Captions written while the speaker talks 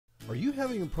Are you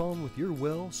having a problem with your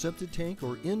well, septic tank,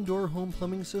 or indoor home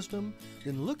plumbing system?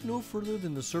 Then look no further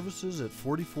than the services at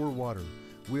 44 Water.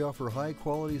 We offer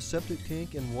high-quality septic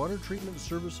tank and water treatment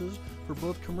services for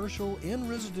both commercial and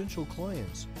residential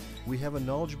clients. We have a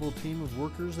knowledgeable team of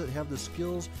workers that have the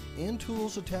skills and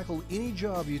tools to tackle any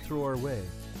job you throw our way.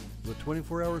 With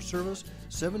 24-hour service,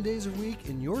 7 days a week,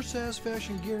 and your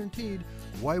satisfaction guaranteed,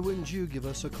 why wouldn't you give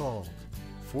us a call?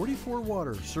 44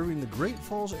 Water, serving the Great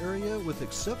Falls area with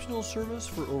exceptional service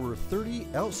for over 30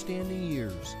 outstanding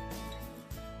years.